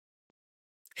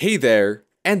Hey there,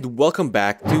 and welcome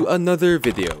back to another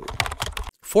video.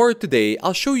 For today,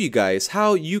 I'll show you guys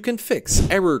how you can fix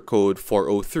error code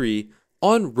 403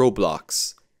 on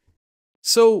Roblox.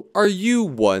 So, are you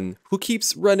one who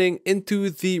keeps running into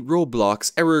the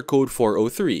Roblox error code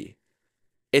 403?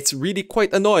 It's really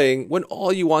quite annoying when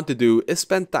all you want to do is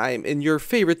spend time in your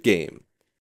favorite game.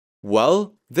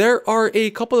 Well, there are a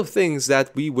couple of things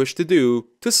that we wish to do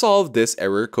to solve this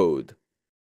error code.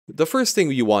 The first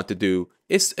thing you want to do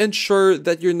is ensure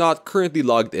that you're not currently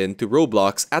logged in to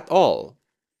Roblox at all.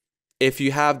 If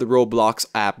you have the Roblox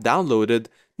app downloaded,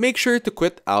 make sure to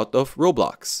quit out of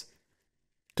Roblox.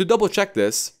 To double check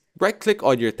this, right-click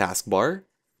on your taskbar,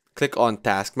 click on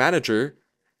Task Manager,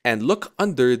 and look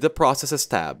under the Processes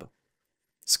tab.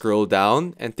 Scroll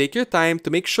down and take your time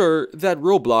to make sure that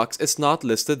Roblox is not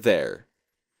listed there.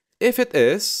 If it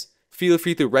is, feel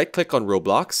free to right-click on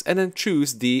Roblox and then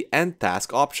choose the End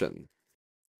Task option.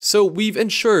 So we've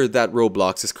ensured that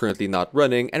Roblox is currently not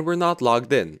running and we're not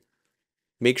logged in.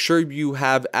 Make sure you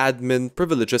have admin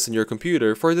privileges in your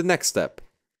computer for the next step.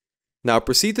 Now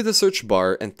proceed to the search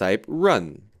bar and type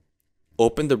Run.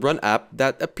 Open the Run app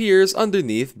that appears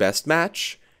underneath Best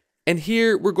Match, and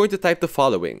here we're going to type the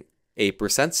following: a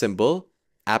 % symbol,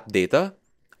 app data,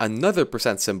 another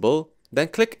 % symbol, then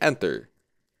click Enter.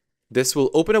 This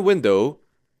will open a window,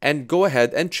 and go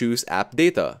ahead and choose App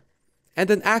Data, and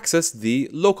then access the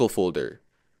local folder.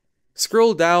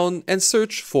 Scroll down and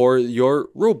search for your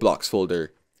Roblox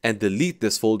folder, and delete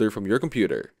this folder from your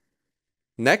computer.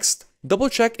 Next, double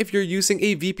check if you're using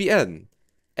a VPN,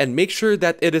 and make sure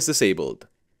that it is disabled.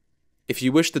 If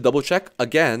you wish to double check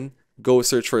again, go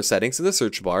search for Settings in the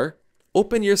search bar,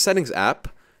 open your Settings app,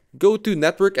 go to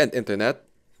Network and Internet,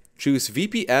 choose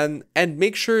VPN, and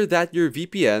make sure that your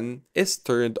VPN is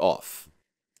turned off.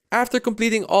 After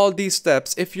completing all these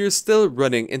steps, if you're still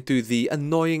running into the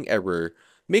annoying error,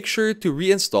 make sure to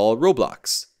reinstall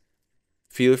Roblox.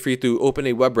 Feel free to open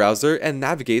a web browser and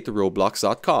navigate to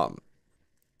roblox.com.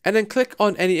 And then click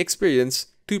on any experience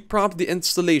to prompt the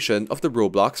installation of the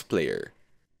Roblox player.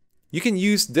 You can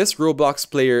use this Roblox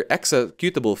player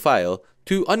executable file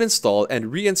to uninstall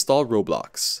and reinstall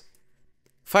Roblox.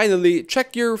 Finally,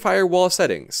 check your firewall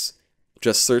settings.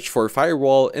 Just search for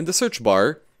firewall in the search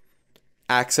bar,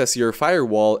 access your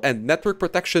firewall and network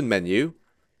protection menu,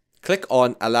 click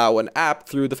on Allow an app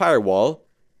through the firewall,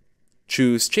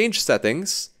 choose Change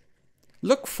Settings,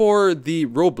 look for the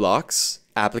Roblox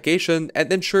application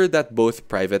and ensure that both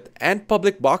private and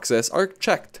public boxes are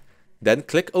checked, then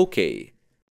click OK.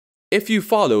 If you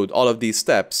followed all of these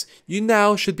steps, you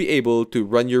now should be able to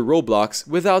run your Roblox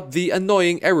without the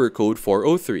annoying error code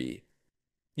 403.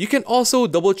 You can also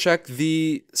double check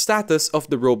the status of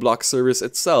the Roblox service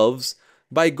itself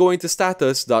by going to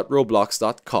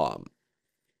status.roblox.com.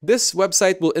 This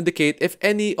website will indicate if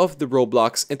any of the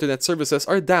Roblox internet services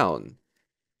are down.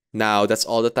 Now that's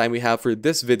all the time we have for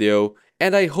this video,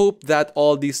 and I hope that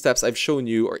all these steps I've shown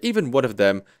you, or even one of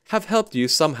them, have helped you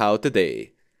somehow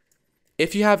today.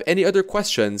 If you have any other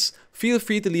questions, feel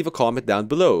free to leave a comment down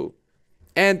below.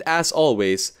 And as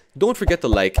always, don't forget to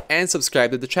like and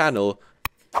subscribe to the channel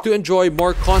to enjoy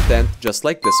more content just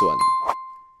like this one.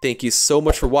 Thank you so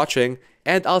much for watching,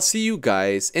 and I'll see you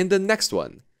guys in the next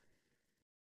one.